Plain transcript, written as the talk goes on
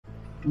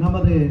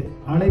நமது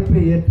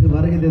அழைப்பை ஏற்று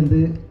வருகை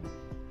தந்து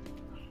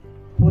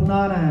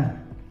பொன்னான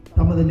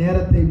தமது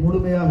நேரத்தை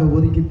முழுமையாக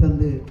ஒதுக்கி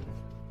தந்து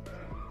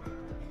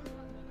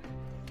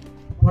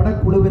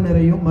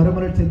படக்குழுவினரையும்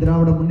மறுமலர்ச்சி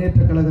திராவிட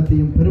முன்னேற்ற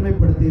கழகத்தையும்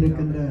பெருமைப்படுத்தி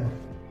இருக்கின்ற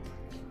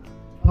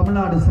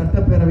தமிழ்நாடு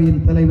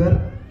சட்டப்பேரவையின் தலைவர்,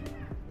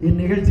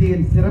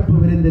 இந்நிகழ்ச்சியின் சிறப்பு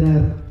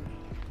விருந்தினர்,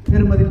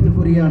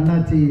 பெருமதிப்பிற்குரிய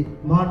அண்ணாச்சி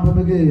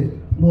மாண்புமிகு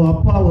மு.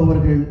 அப்பாவு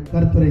அவர்கள்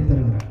கருத்துரை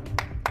தருகிறார்.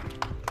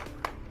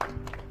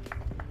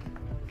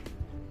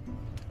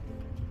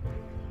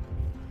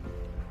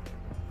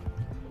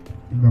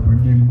 இந்த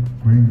மண்ணின்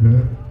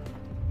மைந்தர்,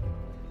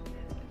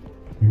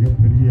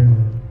 மிகப்பெரிய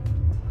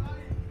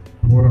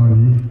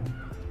போராளி,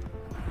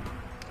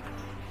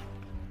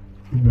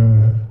 இந்த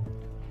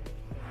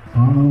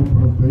ஆணவ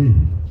புறத்தை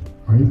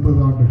 50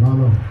 ஆண்டு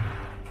காலம்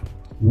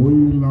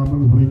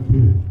ஓய்வில்லாமல்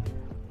உழைத்து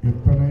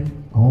எத்தனை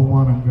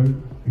அவமானங்கள்,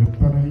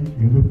 எத்தனை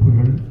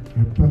எதிர்ப்புகள்,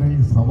 எத்தனை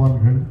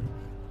சவால்கள்,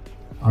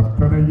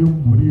 அத்தனையும்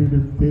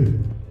முறியடித்து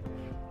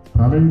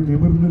தலை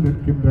நிமிர்ந்து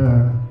நிற்கின்ற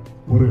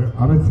ஒரு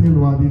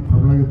அரசியல்வாதி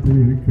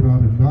தமிழகத்தில்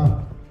இருக்கிறார் என்றால்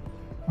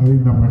அது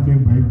இந்த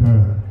மண்ணின் மைந்த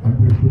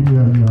அன்பிற்குரிய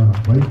ஐயா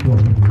வைகோ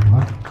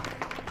அவர்கள்.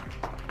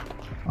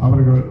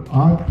 அவர்கள்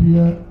ஆற்றிய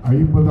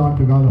 50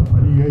 ஆண்டு கால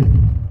பணியை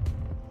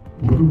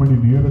 1 மணி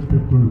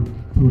நேரத்திற்குள்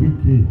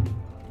சுருக்கி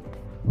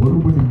 1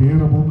 மணி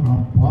நேரமும்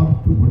நாம்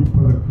பார்த்து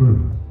முடிப்பதற்குள்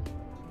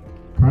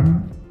கண்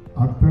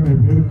அத்தனை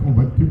பேருக்கும்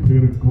வற்றி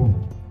பேருக்கும்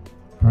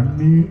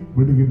கண்ணீர்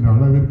விடுகின்ற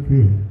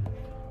அளவிற்கு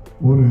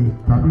ஒரு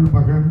தமிழ்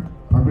மகன்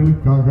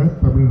தமிழுக்காக,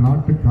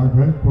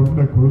 தமிழ்நாட்டுக்காக,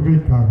 கொண்ட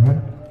கொள்கைக்காக,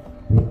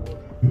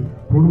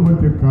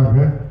 குடும்பத்திற்காக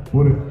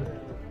ஒரு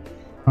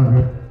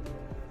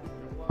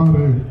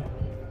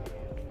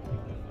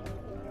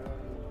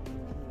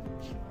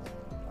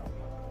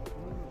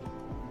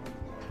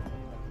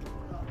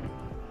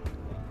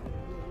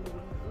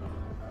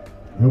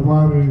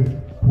எவ்வாறு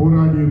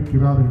போராடி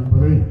இருக்கிறார்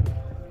என்பதை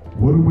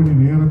 1 மணி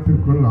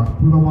நேரத்திற்குள்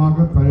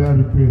அற்புதமாக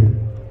தயாரித்து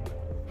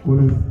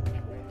ஒரு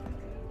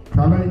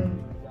கலை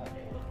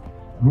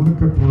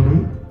நுணுக்கத்தோடு,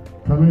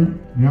 கலை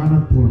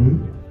ஞானத்தோடு,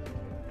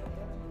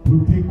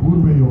 புத்தி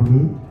கூர்மையோடு,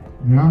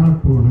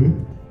 ஞானத்தோடு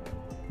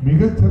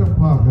மிகச்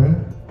சிறப்பாக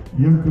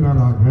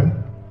இயக்குனராக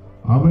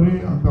அவரே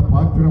அந்த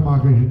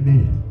பாத்திரமாக எண்ணி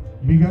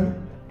மிக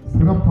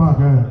சிறப்பாக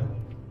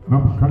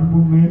நம்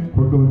கண்முன்னே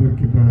கொண்டு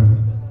வந்திருக்கின்ற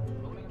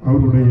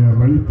அவருடைய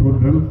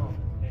வழித்தோன்றல்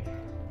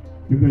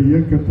இந்த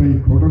இயக்கத்தை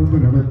தொடர்ந்து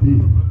நடத்தி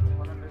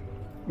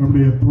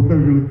நம்முடைய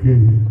தொண்டர்களுக்கு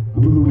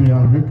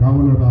உறுதுணையாக,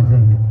 காவலராக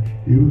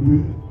இருந்து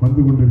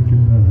வந்து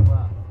கொண்டிருக்கின்ற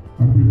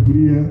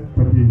அன்பிற்குரிய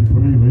தம்பி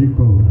துணை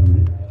வைகோ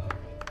அவர்களே,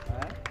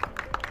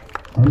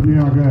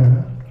 அருமையாக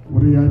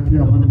உரையாற்றி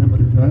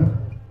அமர்ந்திருக்கின்ற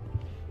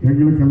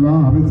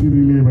எங்களுக்கெல்லாம்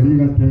அரசியலிலே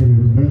வழிகாட்டியாக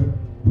இருந்த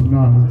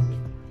முன்னாள்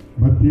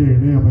மத்திய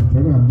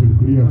இணையமைச்சர்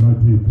அன்பிற்குரிய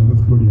அண்ணாச்சி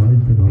தனுஷ்கோடி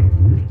ஆய்கர்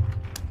அவர்களே,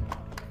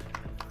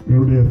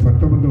 என்னுடைய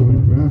சட்டமன்ற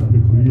உறுப்பினர்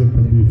அன்பிற்குரிய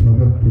தம்பி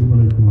சதர்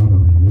திருமலைக்குமார்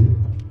அவர்களே,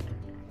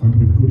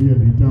 அன்பிற்குரிய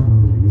நிஜாம்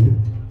அவர்களே,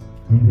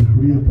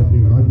 அன்பிற்குரிய தம்பி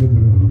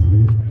ராஜேந்திரன்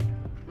அவர்களே,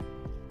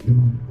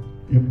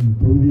 என்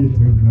தொகுதியைச்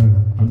சேர்ந்த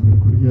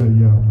அன்பிற்குரிய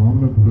ஐயா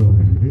மாமனகுரு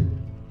அவர்களே,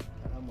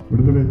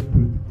 விடுதலை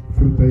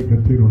சிறுத்தை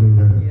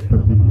கட்சியினுடைய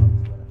தம்பி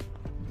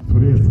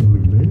சுரேஷ்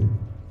அவர்களே,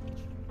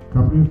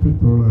 கம்யூனிஸ்ட்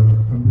தோழர்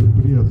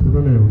அன்பிற்குரிய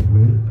சுரலை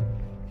அவர்களே,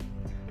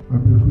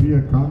 அன்பிற்குரிய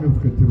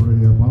காங்கிரஸ்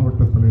கட்சியினுடைய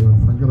மாவட்ட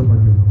தலைவர்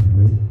சங்கரபாண்டியன்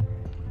அவர்களே,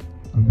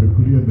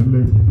 அன்பிற்குரிய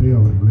நெல்லை முத்தையா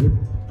அவர்களே,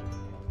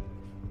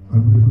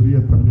 அன்பிற்குரிய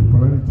தம்பி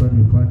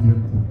பழனிசாமி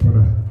பாண்டியன் உட்பட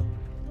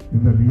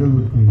இந்த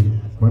நிகழ்வுக்கு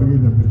வருகை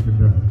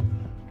தந்திருக்கின்ற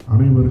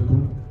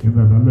அனைவருக்கும் இந்த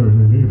நல்ல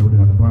வேளையிலே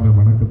என்னுடைய அன்பான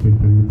வணக்கத்தை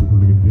தெரிவித்துக்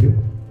கொள்கின்றேன்.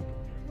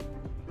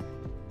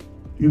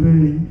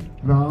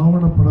 இந்த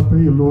ஆவணப்படத்தை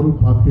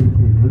எல்லோரும்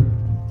பார்த்திருப்பீர்கள்.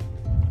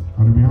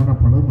 அருமையான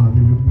படம்.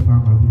 அதிலிருந்து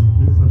நான் அதிகம்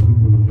பேச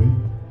விரும்பவில்லை.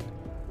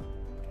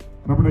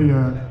 நம்முடைய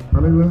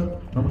தலைவர்,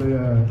 நம்முடைய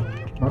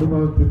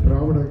மறுமலர்ச்சி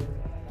திராவிட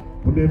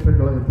முன்னேற்ற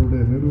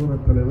கழகத்துடைய நிறுவன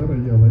தலைவர்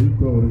ஐயா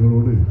வைகோ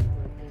அவர்களோடு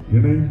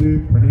இணைந்து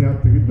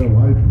பணியாற்றுகின்ற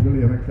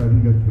வாய்ப்புகள் எனக்கு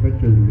அதிகம்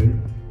கிடைக்கவில்லை.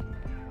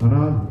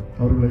 ஆனால்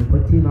அவர்களை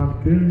பற்றி நான்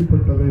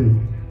கேள்விப்பட்டதை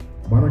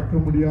மறக்க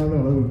முடியாத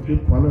அளவுக்கு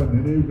பல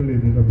நினைவுகள்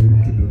என்னிடம்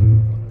இருக்கின்றது.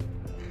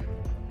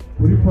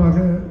 குறிப்பாக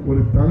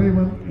ஒரு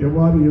தலைவன்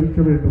எவ்வாறு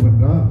இருக்க வேண்டும்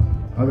என்றால்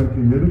அதற்கு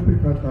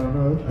எடுத்துக்காட்டான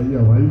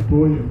ஐயா வைகோ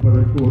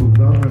என்பதற்கு ஒரு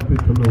உதாரணத்தை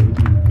சொல்ல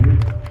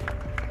விரும்புகிறேன்.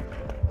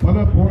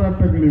 பல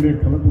போராட்டங்களிலே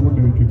கலந்து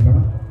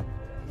கொண்டிருக்கின்றார்.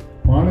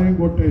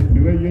 பாளையங்கோட்டை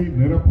சிறையை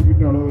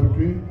நிரப்புகின்ற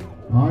அளவிற்கு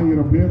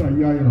 1000 பேர்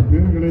 5000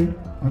 பேர்களை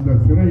அந்த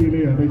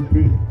சிறையிலே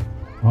அடைத்து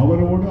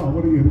அவரோடு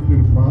அவர்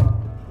இருந்திருப்பார்.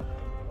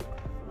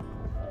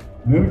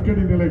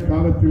 நெருக்கடி நிலை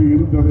காலத்தில்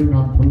இருந்ததை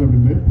நான்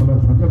சொல்லவில்லை. பல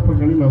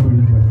சந்தர்ப்பங்களில் அவர்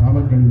இந்த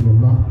காலங்களில்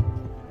எல்லாம்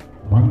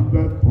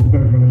வந்த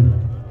தொண்டர்களை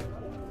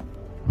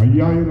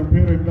 5000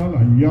 பேர் என்றால்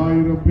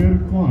 5000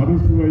 பேருக்கும்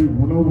அறுசுவை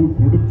உணவு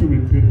கொடுத்து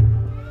விட்டு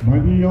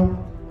மதியம்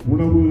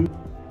உணவு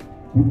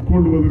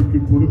உட்கொள்வதற்கு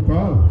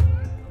கொடுத்தால்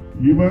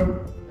இவர்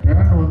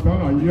கேன்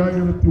வந்தால்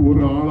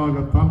 5001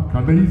 ஆளாகத்தான்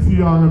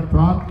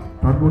கடைசியாகத்தான்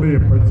தன்னுடைய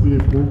பசியை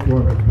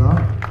போக்குவார்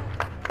என்றால்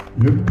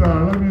எந்த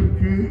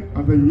அளவிற்கு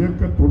அந்த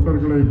இயக்க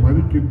தொண்டர்களை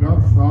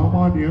மதிக்கின்றார்.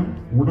 சாமானியன்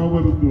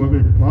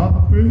உணவருந்துவதை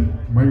பார்த்து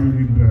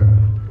மகிழ்கின்ற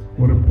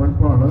ஒரு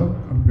பண்பாளர்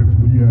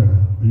அன்பிற்குரிய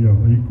ஐயா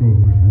வைகோ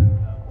அவர்கள்.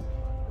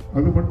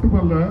 அது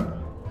மட்டுமல்ல,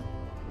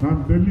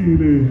 நான்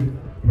டெல்லியிலே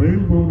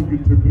ரயில் பவனுக்கு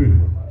சென்று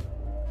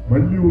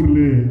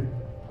வள்ளியூரிலே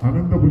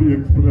அனந்தபுரி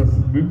எக்ஸ்பிரஸ்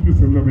நின்று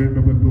செல்ல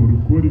வேண்டும் என்று ஒரு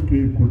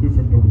கோரிக்கையை கொண்டு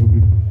சென்ற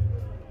போது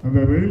அந்த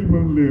ரயில்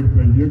பவனில்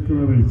இருந்த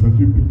இயக்குநரை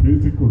சந்தித்து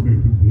பேசிக் கொண்டு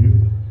இருந்தேன்.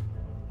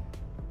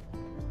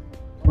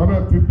 பல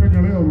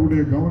திட்டங்களை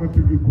அவருடைய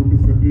கவனத்திற்கு கொண்டு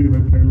சென்று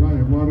இவற்றையெல்லாம்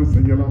எவ்வாறு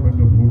செய்யலாம்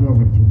என்ற போது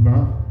அவர்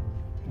சொன்னார்,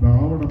 இந்த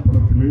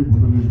ஆவணப்படத்திலே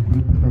முதலில்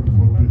குறிப்பிட்டது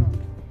போது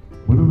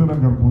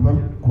விருதுநகர்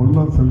முதல்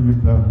கொல்லம்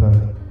செல்கின்ற அந்த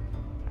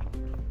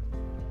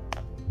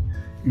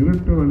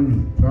இரட்டு வழி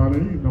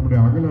சாலை நம்முடைய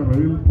அகல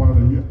ரயில்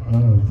பாதையை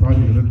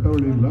இரட்ட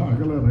வழியில்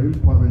அகல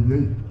ரயில்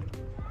பாதையை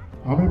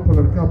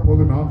அமைப்பதற்கு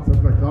அப்போது நான்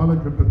சென்ற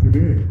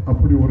காலகட்டத்திலே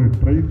அப்படி ஒரு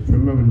ட்ரெயின்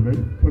செல்லவில்லை.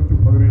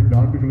 10-15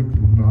 ஆண்டுகளுக்கு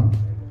முன்னால்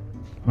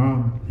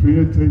நான்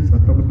சுயேட்சை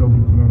சட்டமன்ற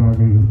உறுப்பினராக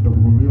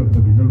இருந்தபோது அந்த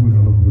நிகழ்வு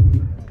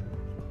நடந்தது.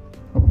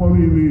 அப்போது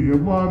இது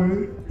எவ்வாறு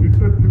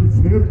திட்டத்தில்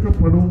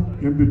சேர்க்கப்படும்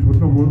என்று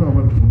சொன்னபோது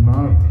அவர்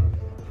சொன்னார்,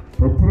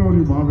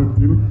 பிப்ரவரி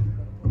மாதத்தில்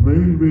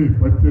ரயில்வே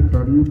பட்ஜெட்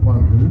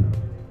அறிவிப்பார்கள்,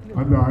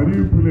 அந்த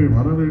அறிவிப்பிலே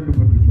வர வேண்டும்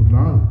என்று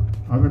சொன்னால்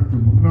அதற்கு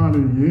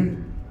முன்னாலேயே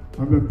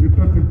அந்த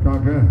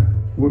திட்டத்திற்காக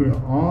ஒரு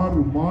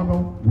 6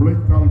 மாதம்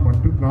உழைத்தால்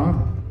மட்டும்தான்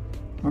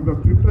அந்த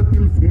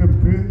திட்டத்தில்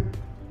சேர்த்து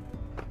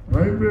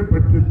ரயில்வே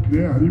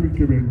பட்ஜெட்டிலே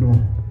அறிவிக்க வேண்டும்.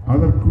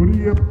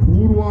 அதற்குரிய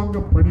பூர்வாங்க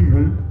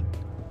பணிகள்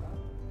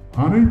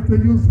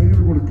அனைத்தையும்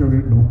செய்து கொடுக்க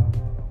வேண்டும்.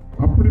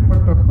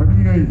 அப்படிப்பட்ட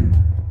பணியை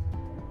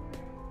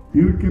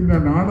இருக்கின்ற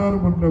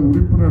நாடாளுமன்ற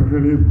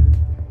உறுப்பினர்களில்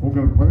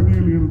உங்கள்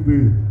பகுதியில் இருந்து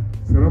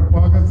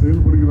சிறப்பாக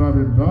செயல்படுகிறார்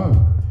என்றால்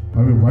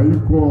அது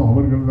வைகோ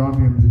அவர்கள்தான்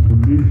என்று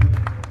சொல்லி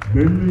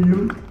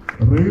டெல்லியில்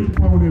ரயில்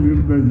பவனில்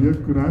இருந்த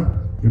இயக்குனர்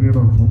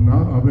என்னிடம்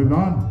சொன்னார்.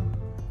 அதுதான்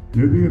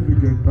எது என்று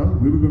கேட்டால்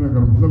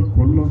விருதுநகர் முதல்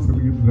கொல்லம்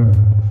செல்கின்ற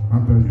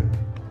அந்த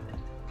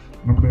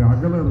நம்முடைய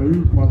அகல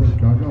ரயில்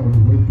பாதைக்காக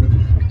அவர் உழைத்தது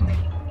சொன்னார்.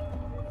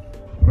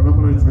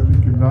 பிரதமரை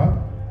சந்திக்கின்றார்,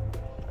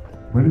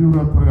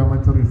 வெளியுறவுத்துறை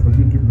அமைச்சரை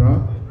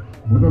சந்திக்கின்றார்,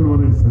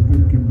 முதல்வரை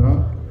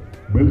சந்திக்கின்றார்,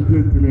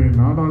 பெல்ஜியத்திலே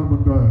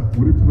நாடாளுமன்ற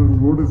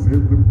உறுப்பினர்களோடு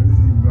சேர்ந்து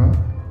பேசுகின்றார்,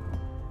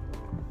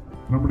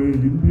 நம்முடைய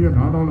இந்திய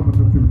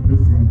நாடாளுமன்றத்தில்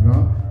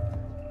பேசுகின்றார்,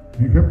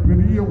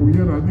 மிகப்பெரிய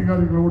உயர்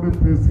அதிகாரிகளோடு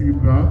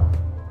பேசுகின்றார்.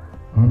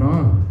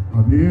 ஆனால்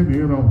அதே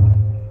நேரம்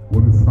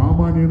ஒரு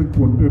சாமானியனுக்கு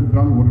ஒன்று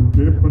என்றால் ஒரு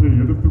பேப்பரை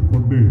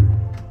எடுத்துக்கொண்டு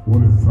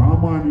ஒரு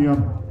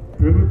சாமானியன்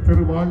தெரு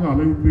தெருவாக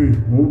அலைந்து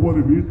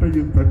ஒவ்வொரு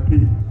வீட்டையும் தட்டி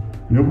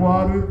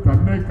எவ்வாறு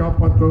தன்னை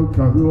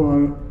காப்பாற்றுவதற்கு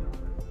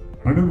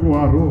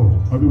அணுகுவாரோ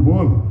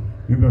அதுபோல்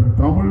இந்த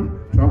தமிழ்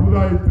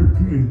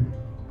சமுதாயத்திற்கு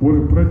ஒரு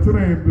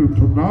பிரச்சனை என்று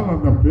சொன்னால்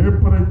அந்த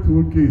பேப்பரை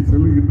தூக்கி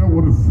செல்கின்ற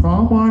ஒரு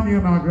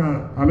சாமானியனாக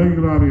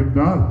அலைகிறார்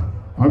என்றால்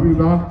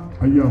அதுதான்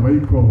ஐயா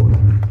வைகோ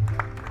அவர்கள்.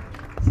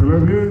 சில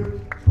பேர்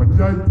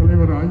பஞ்சாயத்து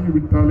தலைவர்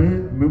ஆகிவிட்டாலே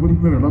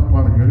நிமிர்ந்து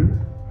நடப்பார்கள்.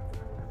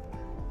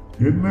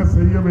 என்ன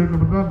செய்ய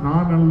வேண்டும் என்றால்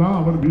நான் எல்லாம்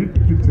அவர்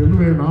வீட்டுக்கு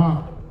செல்வேனா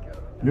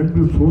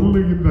என்று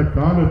சொல்லுகின்ற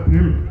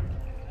காலத்தில்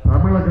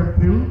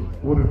தமிழகத்தில்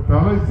ஒரு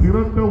தலை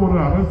சிறந்த ஒரு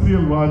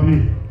அரசியல்வாதி,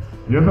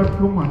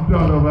 எதற்கும்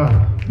அஞ்சாதவர்,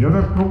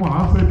 எதற்கும்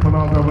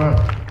ஆசைப்படாதவர்,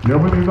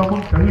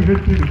 எவரிடமும்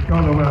கைகட்டி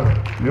நிற்காதவர்,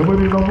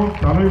 எவரிடமும்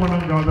தலை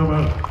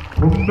வணங்காதவர்,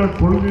 சொந்த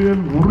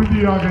கொள்கையில்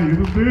உறுதியாக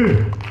இருந்து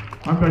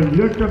அந்த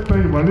இயக்கத்தை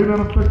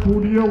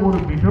வழிநடத்தக்கூடிய ஒரு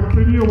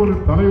மிகப்பெரிய ஒரு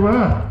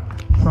தலைவர்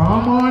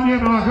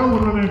சாமானியனாக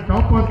ஒருவனை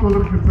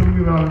காப்பாற்றுவதற்கு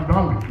செல்கிறார்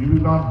என்றால்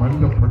இதுதான்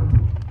மனித பண்பு.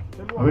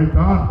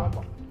 அதைத்தான்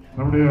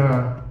நம்முடைய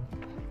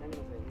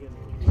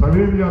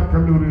சவேரியார்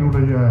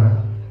கல்லூரியினுடைய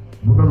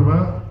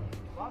முதல்வர்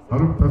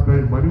அருட்தந்தை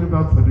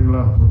மரியதாஸ்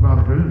அடிகளார்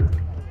சொன்னார்கள்,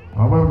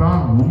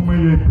 அவர்தான்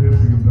உண்மையை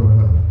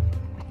பேசுகின்றவர்,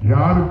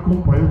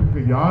 யாருக்கும்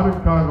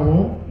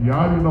யாருக்காகவும்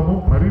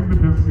யாரிடமும் பரிந்து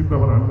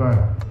பேசுகின்றவர் அல்ல,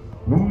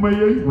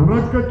 உண்மையை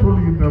உறக்க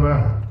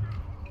சொல்கின்றவர்.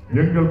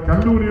 எங்கள்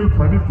கல்லூரியில்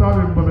படித்தார்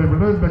என்பதை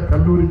விட இந்த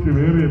கல்லூரிக்கு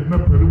வேறு என்ன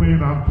பெருமையை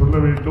நான் சொல்ல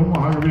வேண்டும்.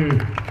 ஆகவே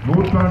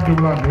 100ஆண்டு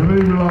விழா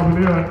நிறைவு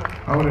விழாவிலே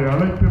அவரை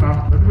அழைத்து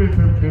நான் பெருமை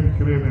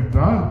சேர்க்கிறேன்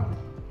என்றால்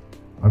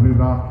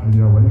அதுதான்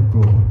ஐயா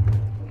வைகோ.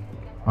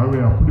 ஆகவே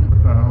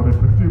அப்படிப்பட்ட அவரை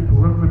பற்றி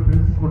புகழ்ந்து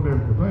பேசிக்கொண்டே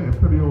இருக்கிறதா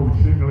எத்தனையோ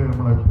விஷயங்களை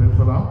நம்மளை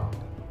பேசலாம்.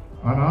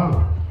 ஆனால்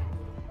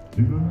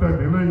இந்த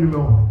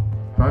நிலையிலும்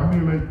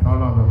தன்னிலை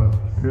தாழாதவர்,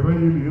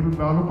 சிறையில்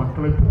இருந்தாலும்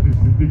மக்களை பற்றி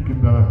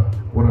சிந்திக்கின்ற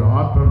ஒரு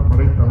ஆற்றல்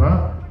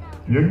படைத்தவர்,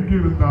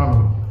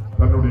 எங்கிருந்தாலும்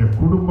தன்னுடைய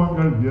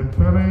குடும்பங்கள்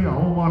எத்தனை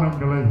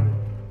அவமானங்களை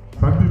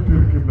சந்தித்து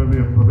இருக்கின்றது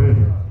என்பதை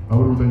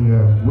அவருடைய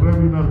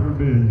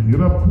உறவினர்களுடைய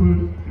இறப்பு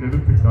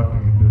எடுத்து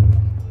காட்டுகின்றது.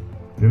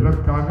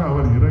 எதற்காக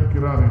அவர்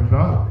இறக்கிறார்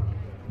என்றால்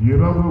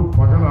இரவு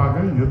பகலாக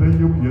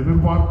எதையும்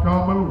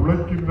எதிர்பார்க்காமல்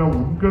உழைக்கின்ற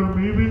உங்கள்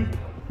மீது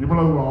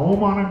இவ்வளவு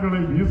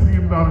அவமானங்களை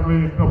வீசுகின்றார்களே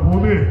என்ற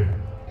போது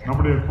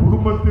நம்முடைய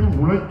குடும்பத்தில்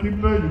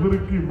உழைக்கின்ற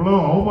இவருக்கு இவ்வளவு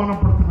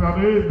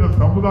அவமானப்படுத்துகிறாரே இந்த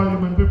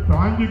சமுதாயம் என்று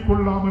தாங்கிக்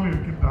கொள்ளாமல்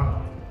இருக்கின்றார்.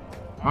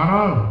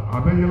 ஆனால்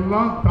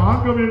அதையெல்லாம்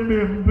தாங்க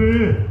வேண்டும் என்று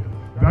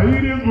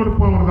தைரியம்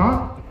கொடுப்பவர் தான்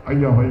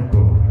ஐயா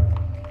வைகோ.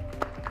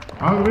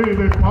 ஆகவே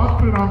இதை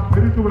பார்த்து நாம்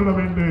தெரிந்து கொள்ள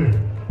வேண்டும்.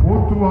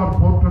 போற்றுவார்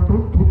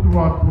போற்றட்டும்,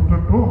 தூற்றுவார்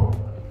தூற்றட்டும்,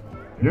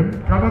 என்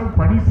கடன்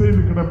பணி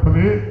செய்து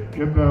கிடப்பதே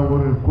என்ற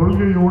ஒரு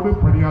கொள்கையோடு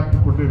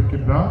பணியாற்றிக்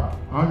கொண்டிருக்கின்றார்.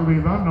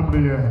 ஆகவேதான்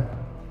நம்முடைய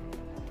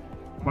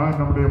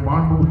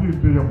மாண்புமிகு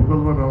இன்றைய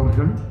முதல்வர்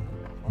அவர்கள்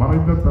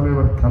மறைந்த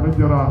தலைவர்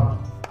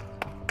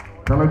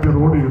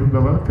கலைஞரோடு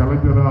இருந்தவர்.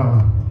 கலைஞரால்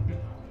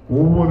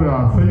ஒவ்வொரு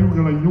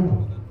அசைவுகளையும்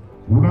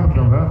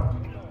உணர்ந்தவர்.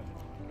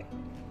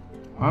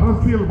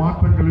 அரசியல்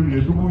மாற்றங்களில்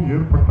எதுவும்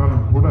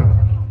ஏற்பட்டாலும் கூட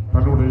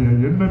தன்னுடைய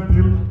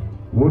எண்ணத்தில்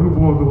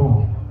ஒருபோதும்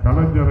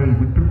கலைஞரை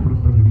விட்டுக்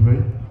கொடுத்ததில்லை.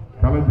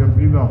 கலைஞர்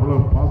மீது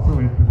அவ்வளவு பாசம்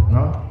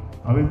வைத்திருந்தார்.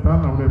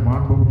 அதைத்தான் நம்முடைய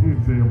மாண்புமிகு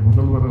இன்றைய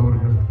முதல்வர்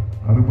அவர்கள்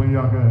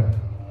அருமையாக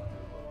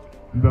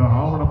இந்த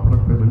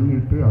ஆவணப்படத்தை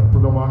வெளியிட்டு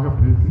அற்புதமாக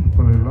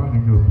பேசியிருப்பதையெல்லாம்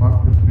நீங்கள்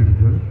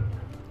பார்த்திருப்பீர்கள்.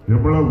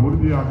 எவ்வளவு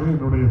உறுதியாக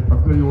என்னுடைய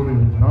தந்தையோடு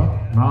இருந்தார்,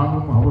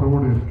 நானும்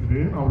அவரோடு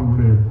இருக்கிறேன்.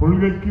 அவருடைய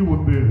கொள்கைக்கு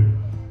ஒன்று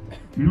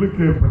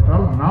இழுக்கு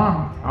ஏற்பட்டால் நான்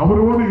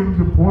அவரோடு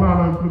இருந்து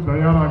போராடற்கு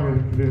தயாராக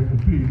இருக்கிறேன்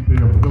என்று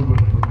இன்றைய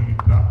முதல்வர்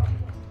சொல்லுகின்றார்.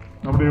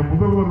 நம்முடைய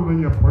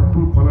முதல்வருடைய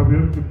பண்பு பல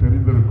பேருக்கு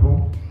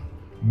தெரிந்திருக்கும்.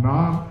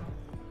 நான்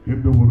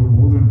என்று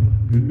ஒருபோது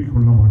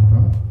எண்ணிக்கொள்ள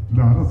மாட்டார்.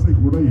 இந்த அரசை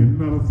கூட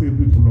என் அரசு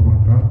என்று சொல்ல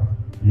மாட்டார்,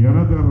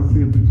 எனது அரசு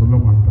என்று சொல்ல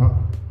மாட்டார்,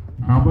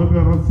 நமது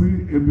அரசு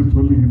என்று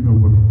சொல்லுகின்ற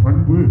ஒரு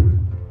பண்பு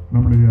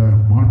நம்முடைய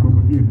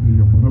மாண்புமிகு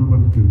இன்றைய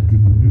முதல்வருக்கு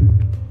இருக்கின்றது.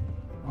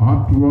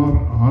 ஆற்றுவார்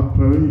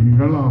ஆற்றலை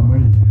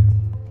இகழாமை,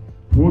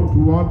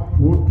 போற்றுவார்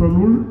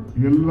போற்றலுள்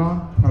எல்லாம்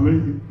தலை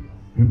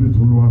என்று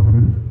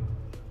சொல்வார்கள்.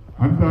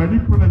 அந்த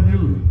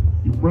அடிப்படையில்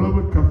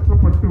இவ்வளவு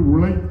கஷ்டப்பட்டு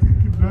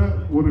உழைத்திருக்கின்ற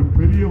ஒரு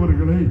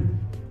பெரியவர்களை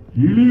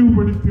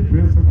இழிவுபடுத்தி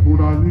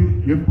பேசக்கூடாது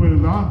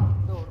என்பதுதான்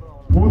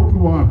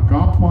போற்றுவார்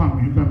காப்பான்,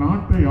 இந்த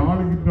நாட்டை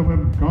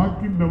ஆளுகின்றவன்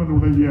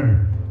காக்கின்றவனுடைய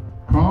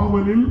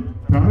காவலில்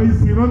தலை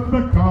சிறந்த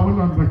காவல்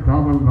அந்த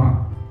காவல் தான்.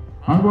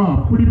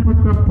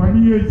 அப்படிப்பட்ட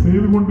பணியை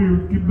செய்து கொண்டு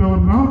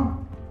இருக்கின்றவர் தான்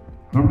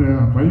நம்முடைய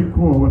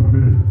வைகோ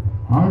அவர்கள்.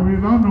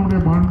 ஆகவேதான் நம்முடைய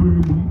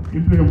மாண்புமிகு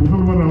இன்றைய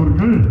முதல்வர்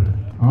அவர்கள்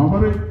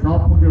அவரை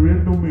காப்பாற்ற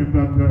வேண்டும் என்ற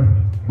அந்த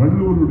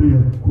வள்ளுவருடைய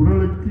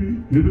குரலுக்கு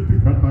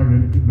எடுத்துக்காட்டாக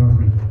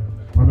இருக்கின்றார்கள்.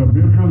 பல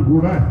பேர்கள்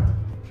கூட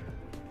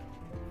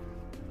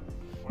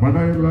வட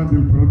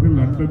அயர்லாந்தில் பிறந்து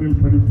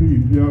லண்டனில் படித்து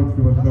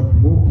இந்தியாவுக்கு வந்த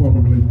போப்பு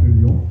அவர்களை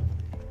தெரியும்.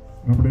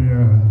 நம்முடைய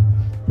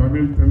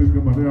தமிழ், தெலுங்கு,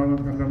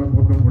 மலையாளம், கன்னடம்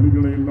போன்ற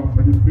மொழிகளை எல்லாம்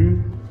படித்து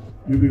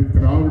இது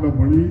திராவிட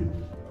மொழி,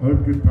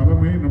 அதற்கு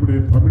தலைமை நம்முடைய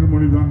தமிழ்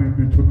மொழிதான்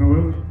என்று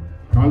சொன்னவர்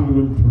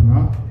கால்டுவெல்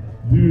சொன்னார்.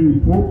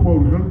 போப்பு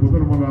அவர்கள்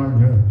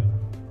முதன்முதலாக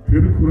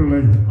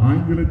திருக்குறளை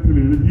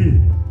ஆங்கிலத்தில் எழுதி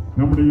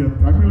நம்முடைய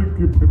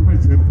தமிழுக்கு பெருமை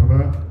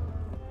சேர்த்தவர்.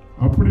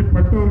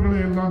 அப்படிப்பட்டவர்களை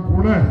எல்லாம்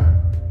கூட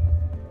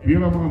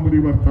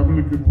வீரமாமுனிவர்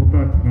தமிழுக்கு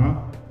கொண்டாற்றினார்.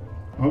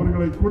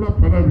 அவர்களை கூட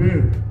பல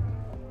பேர்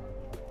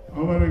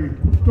அவரை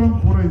குற்றம்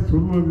குறை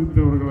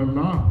சொல்வதென்றவர்கள்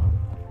எல்லாம்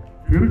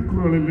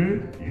திருக்குறளிலே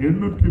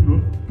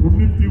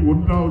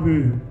 891வது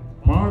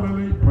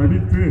பாடலை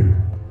படித்து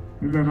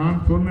இந்த நான்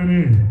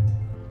சொன்னனே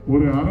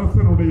ஒரு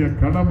அரசனுடைய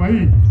கடமை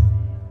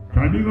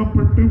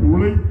கடினப்பட்டு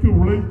உழைத்து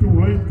உழைத்து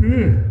உழைத்து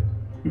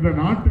இந்த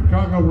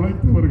நாட்டுக்காக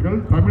உழைத்தவர்கள்,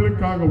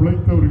 தமிழுக்காக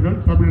உழைத்தவர்கள்,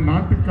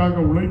 தமிழ்நாட்டுக்காக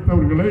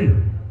உழைத்தவர்களை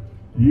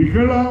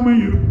இகழாமை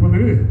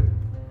இருப்பது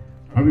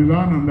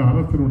அதுதான் அந்த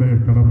அரசனுடைய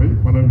கடமை.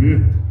 பல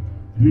பேர்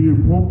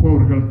போப்பு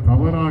அவர்கள்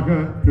தவறாக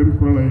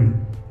திருக்குறளை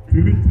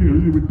திருத்தி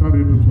எழுதிவிட்டார்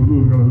என்று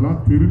சொல்லுவர்கள்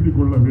எல்லாம் தெரிந்து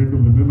கொள்ள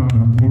வேண்டும் என்று நான்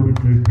அன்போடு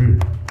கேட்டு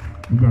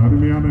இந்த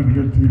அருமையான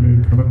நிகழ்ச்சியிலே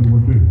கலந்து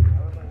கொண்டு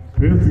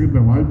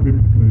பேசுகின்ற வாய்ப்பை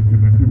பெற்றதற்கு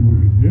நன்றி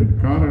கூறுகின்றேன்.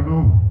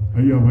 காரணம்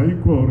ஐயா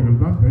வைகோ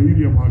அவர்கள் தான்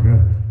தைரியமாக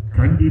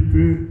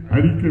கண்டித்து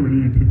அறிக்கை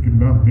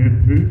வெளியிட்டிருக்கின்றார்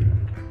நேற்று.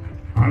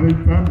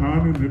 அதைத்தான்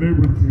நானும்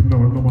நினைவுபடுத்துகின்ற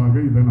வண்ணமாக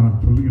இதை நான்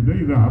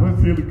சொல்லுகின்றேன். இது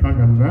அரசியலுக்காக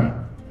அல்ல,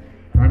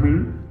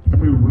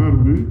 தமிழ்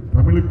உணர்வு,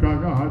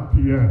 தமிழுக்காக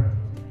ஆற்றிய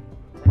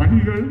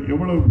பணிகள்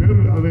எவ்வளவு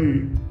பேர் அதை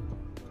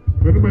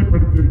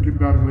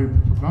பெருமைப்படுத்தியிருக்கின்றார்கள் என்று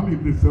சொன்னால்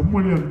இந்த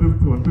செம்மொழி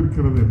அந்தஸ்து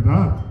வந்திருக்கிறது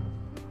என்றால்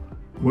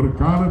ஒரு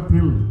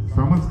காலத்தில்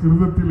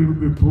சமஸ்கிருதத்தில்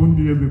இருந்து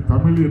தோன்றியது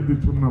தமிழ் என்று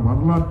சொன்ன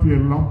வரலாற்றை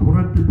எல்லாம்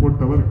புரட்டி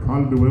போட்டவர்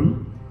கால்டுவெல்.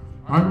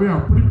 ஆகவே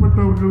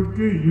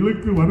அப்படிப்பட்டவர்களுக்கு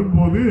இழுக்கு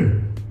வரும்போது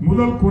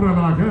முதல்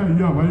குரலாக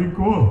ஐயா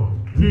வைகோ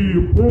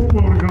போப்பு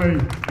அவர்களை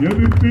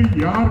எதிர்த்து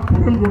யார்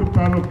குரல்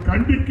கொடுத்தாலும்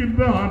கண்டிக்கின்ற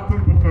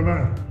ஆற்றல்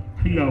பெற்றவர்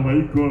ஐயா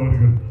வைகோ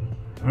அவர்கள்.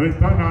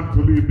 அதைத்தான் நான்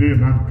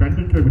சொல்லுகின்றேன். நான்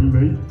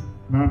கண்டிக்கவில்லை,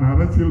 நான்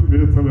அரசியல்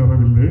பேச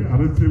வரவில்லை,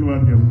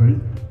 அரசியல்வாதி அல்ல,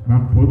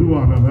 நான்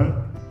பொதுவானவர்.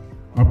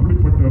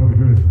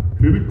 அப்படிப்பட்டவர்கள்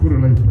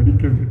திருக்குறளை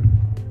படிக்க வேண்டும்.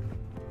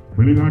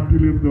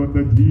 வெளிநாட்டில் இருந்து வந்த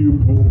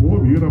போப்போ,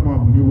 வீரமா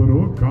முனிவரோ,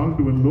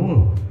 கால்டுவெல்லோ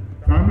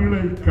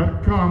தமிழை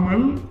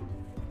கற்காமல்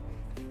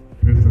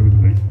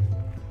பேசவில்லை.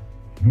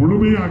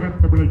 முழுமையாக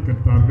தமிழை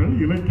கற்றார்கள்,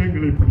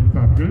 இலக்கியங்களை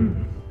படித்தார்கள்,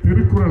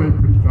 திருக்குறளை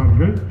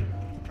படித்தார்கள்.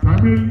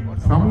 தமிழ்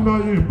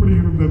சமுதாயம் எப்படி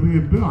இருந்தது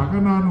என்று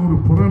அகநானூறு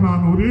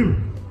புறநானூரில்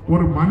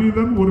ஒரு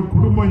மனிதன் ஒரு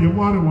குடும்பம்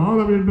எவ்வாறு வாழ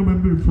வேண்டும்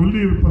என்று சொல்லி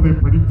இருப்பதை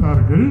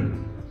படித்தார்கள்.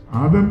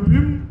 அதன்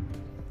பின்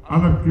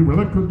அதற்கு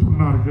விளக்கம்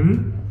சொன்னார்கள்.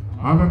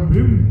 அதன்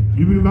பின்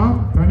இதுதான்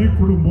தனி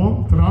குடும்பம்,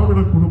 திராவிட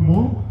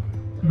குடும்பம்,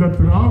 இந்த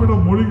திராவிட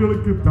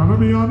மொழிகளுக்கு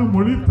தலைமையான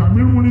மொழி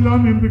தமிழ்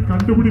மொழிதான் என்று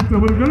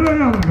கண்டுபிடித்தவர்கள்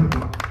அவர்கள்.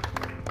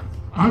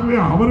 ஆகவே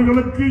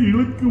அவர்களுக்கு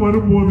இழுக்கு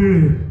வரும்போது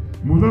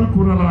முதல்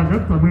குரலாக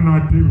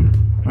தமிழ்நாட்டில்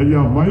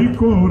ஐயா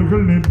வைகோ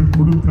அவர்கள் நேற்று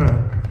கொடுத்த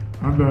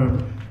அந்த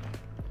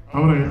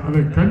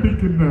அதை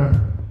கண்டிக்கின்ற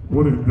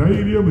ஒரு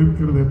தைரியம்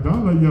இருக்கிறது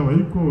என்றால் ஐயா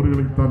வைகோ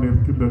அவர்களுக்கு தான்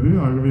இருக்கின்றது.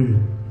 ஆகவே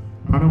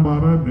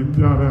மனமாற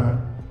நெஞ்சார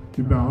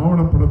இந்த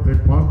ஆவணப்படத்தை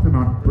பார்த்து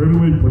நான்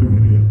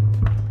பெருமைப்படுகிறேன்,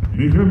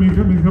 மிக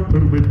மிக மிக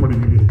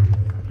பெருமைப்படுகிறேன்.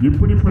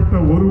 இப்படிப்பட்ட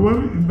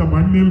ஒருவர் இந்த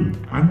மண்ணில்,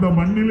 அந்த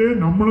மண்ணிலே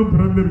நம்மளும்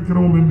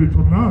பிறந்திருக்கிறோம் என்று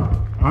சொன்னால்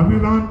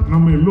அதுதான்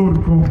நம்ம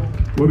எல்லோருக்கும்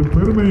ஒரு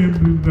பெருமை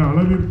என்கின்ற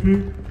அளவிற்கு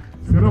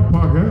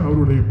சிறப்பாக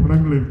அவருடைய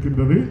படங்கள்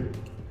இருக்கின்றது.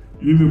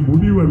 இது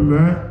முடிவல்ல.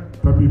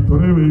 தம்பி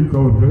துரை வைகோ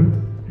அவர்கள்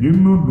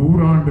இன்னும்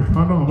 100 ஆண்டு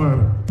காலம்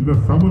அவர் இந்த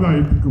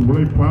சமுதாயத்துக்கு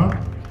உழைப்பார்.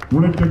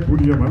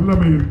 உழைக்கக்கூடிய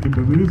வல்லமை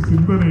இருக்கின்றது,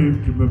 சிந்தனை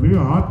இருக்கின்றது,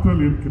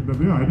 ஆற்றல்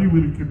இருக்கின்றது, அறிவு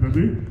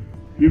இருக்கின்றது.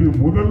 இது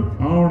முதல்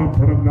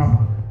ஆவணப்படம் தான்.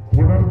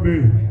 தொடர்ந்து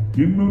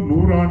இன்னும்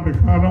 100 ஆண்டு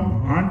காலம்,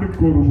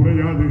 ஆண்டுக்கு ஒரு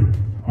முறையாவது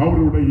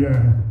அவருடைய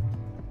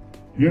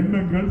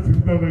எண்ணங்கள்,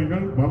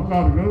 சிந்தனைகள்,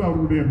 வரலாறுகள்,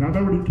 அவருடைய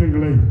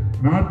நடவடிக்கைகளை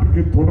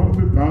நாட்டுக்கு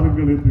தொடர்ந்து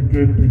தாருங்கள் என்று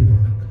கேட்டு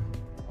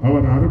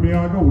அவர்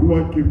அருமையாக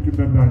உருவாக்கி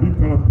இருக்கின்ற அந்த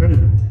அடித்தளத்தை,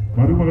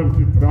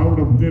 மறுமலர்ச்சி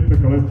திராவிட முன்னேற்ற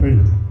கழகத்தை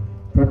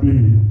தம்பி,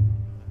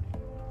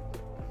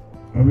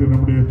 அது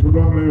நம்முடைய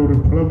சொல்வாங்களே ஒரு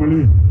பழமொழி,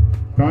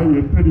 தாய்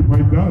 8 அடி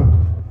பாய்ந்தால்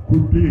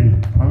குட்டி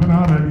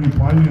 16 அடி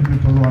பாய் என்று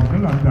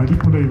சொல்வார்கள். அந்த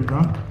அடிப்படையில்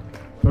தான்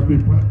தம்பி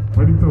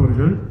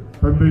படித்தவர்கள்,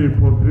 தந்தையை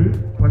போன்று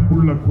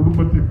பண்புள்ள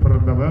குடும்பத்தில்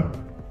பிறந்தவர்,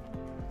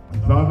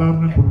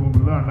 சாதாரண குடும்பம்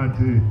இல்லை.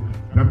 அண்ணாச்சி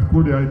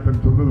நற்கோடி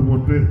ஆயத்தன் சொன்னது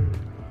போன்று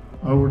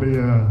அவருடைய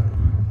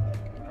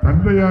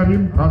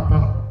தந்தையாரின் தாத்தா,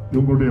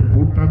 இவங்களுடைய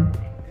பூட்டன்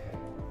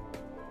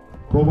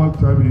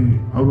கோபால்சாமி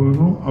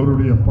அவர்களும்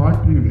அவருடைய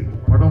பாட்டி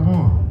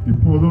படமும்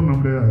இப்போதும்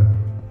நம்முடைய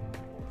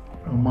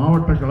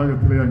மாவட்ட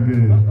கழகத்திலே அங்கே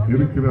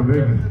இருக்கிறது.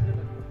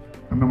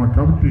 நம்ம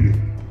கமிட்டி,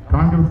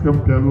 காங்கிரஸ்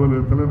கமிட்டி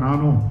அலுவலகத்தில்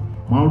நானும்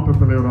மாவட்ட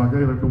தலைவராக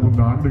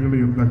 2-3 ஆண்டுகள்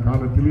இருந்த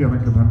காலத்தில்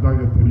எனக்கு நன்றாக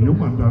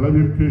தெரியும். அந்த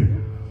அளவிற்கு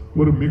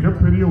ஒரு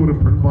மிகப்பெரிய ஒரு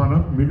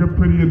பண்பான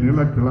மிகப்பெரிய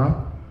நிலக்கிழா.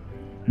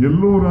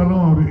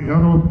 எல்லோராலும் அவர்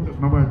யாரோ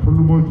நம்ம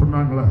சொல்லும்போது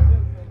சொன்னாங்களே,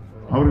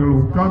 அவர்கள்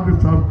உட்கார்ந்து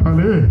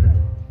சாப்பிட்டாலே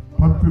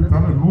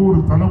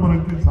 100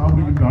 தலைமுறைக்கு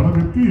சாப்பிடுகின்ற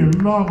அளவிற்கு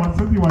எல்லா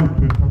வசதி வாய்ப்பு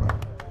பெற்றவர்.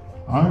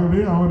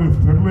 ஆகவே அவர்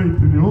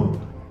ஸ்டெர்லைட்டிலோ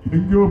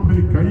எங்கேயோ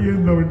போய்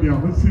கையேந்த வேண்டிய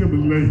அவசியம்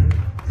இல்லை.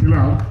 சில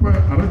அற்ப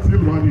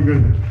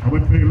அரசியல்வாதிகள்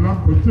அவற்றை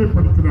எல்லாம்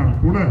கொச்சைப்படுத்தினால்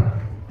கூட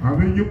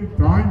அதையும்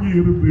தாங்கி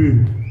இருந்து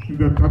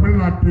இந்த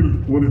தமிழ்நாட்டில்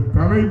ஒரு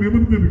தலை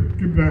நிமிர்ந்து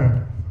இருக்கின்ற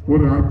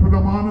ஒரு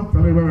அற்புதமான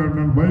தலைவர்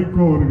அண்ணன்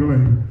வைகோ அவர்களை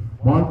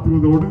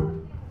வாழ்த்துவதோடு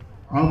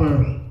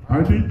அவர்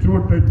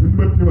அடிச்சோட்டை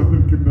பின்பற்றி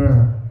வந்திருக்கின்ற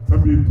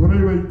தம்பி துரை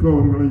வைகோ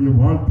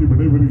அவர்களையும் வாழ்த்தி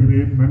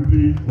விடைபெறுகிறேன்.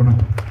 நன்றி,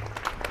 வணக்கம்.